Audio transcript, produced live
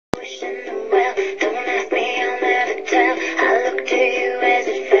wishing them well. Don't ask me, I'll never tell. I looked to you as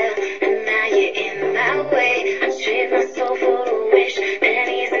it fell, and now you're in my way. I trade my soul for a wish,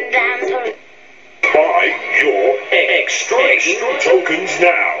 pennies and dimes for a... Buy your extra tokens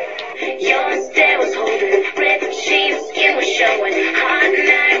now. Your stare was holding, red cheese, skin was showing, hot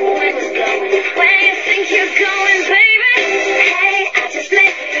night wind was blowing. Where you think you're going, baby? Hey, I just met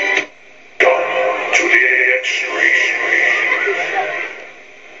you. Come to the extreme.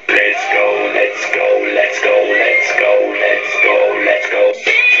 Let's go, let's go, let's go, let's go, let's go, let's go.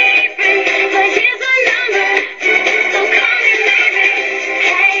 Baby, but here's a number, so call me maybe.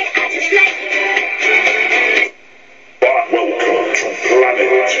 Hey, I just met you. Welcome to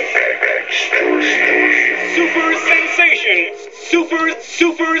Planet Extreme.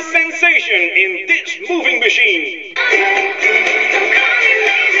 Super sensation in this moving machine.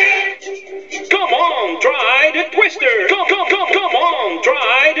 Come on, try the twister. Come on,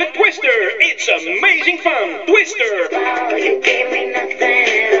 try the twister. It's amazing fun. Twister. Oh, you gave me nothing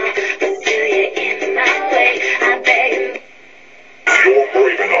at all, but still you're in my way. I beg you. If you're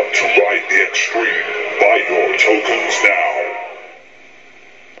brave enough to ride the extreme, buy your tokens now.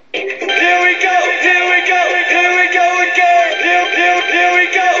 Here we go again. Here we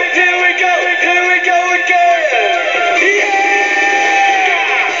go again.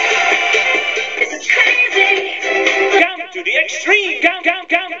 This is crazy. Come to the extreme. Come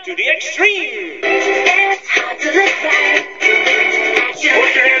to the extreme. It's hard to look right at you.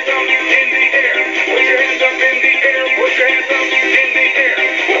 Put your hands up in the air. Put your hands up in the air. Put your hands up in the air.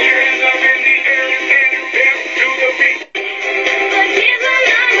 Put your hands up in the air and dance to the beat. But here's my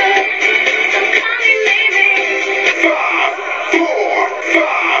number, so call me maybe. 5, 4,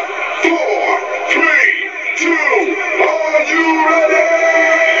 3, 2. Are you ready?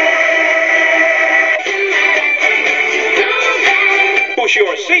 Push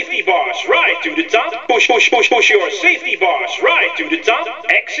your safety bars right to the top. Push your safety bars right to the top.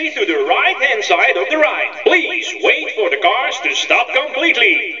 Exit to the right hand side of the ride. Please wait for the cars to stop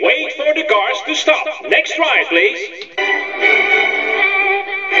completely. Wait for the cars to stop. Next ride, please.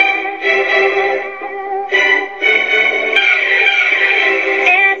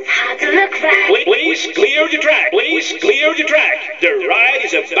 It's hard to look right. Please clear the track. Please clear the track. The ride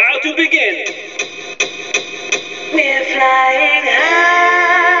is about to begin. We're flying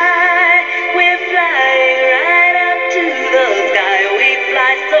high. We're flying right up to the sky. We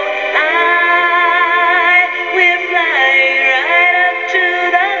fly so high. We're flying right up to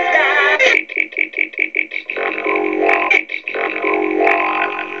the sky. So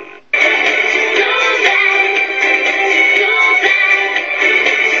bad. So bad. So bad.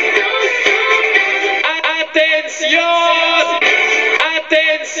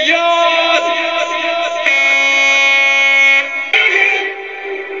 Attention!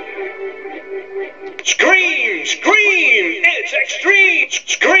 Scream! It's extreme!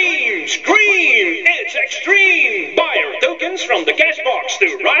 Scream! It's extreme! Buy your tokens from the cash box to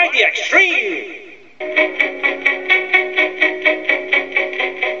ride the extreme!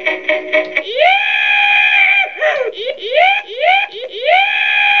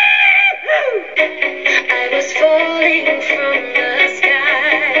 I was falling from the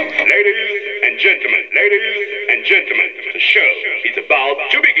sky. Ladies and gentlemen, the show is about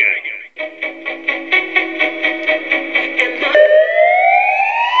to begin.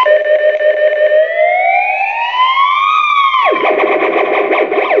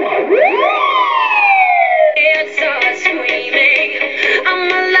 It starts screaming, I'm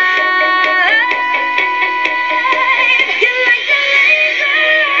alive. You're like the laser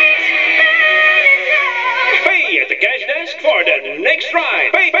lights burning down. Pay at the cash desk for the next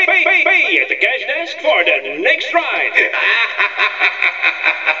ride! Pay at the cash desk for the next ride!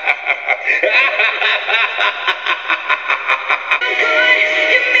 You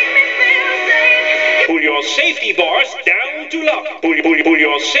make me feel safe. Pull your safety bars down to lock. Pull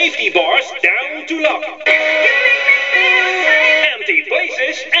your safety bars down to lock. You make me feel safe. Empty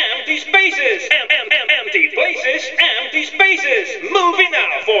places, empty spaces. Empty places, empty spaces. Moving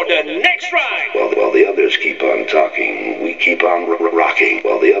now for the next ride. While the others keep on talking, we keep on rocking.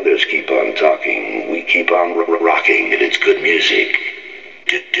 While the others keep on talking, we keep on rocking. And it's good music.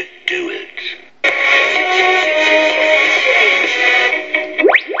 Do it.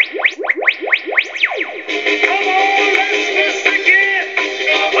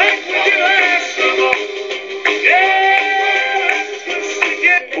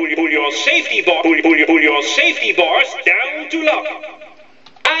 Pull your safety bars down to lock.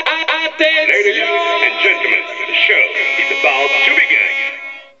 Attention! Ladies and gentlemen, the show is about to begin.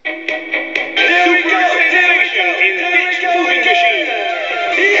 Super sensation in this moving machine.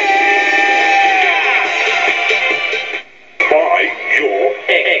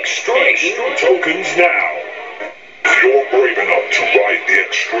 tokens now. If you're brave enough to ride the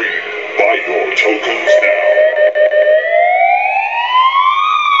extreme, buy your tokens now.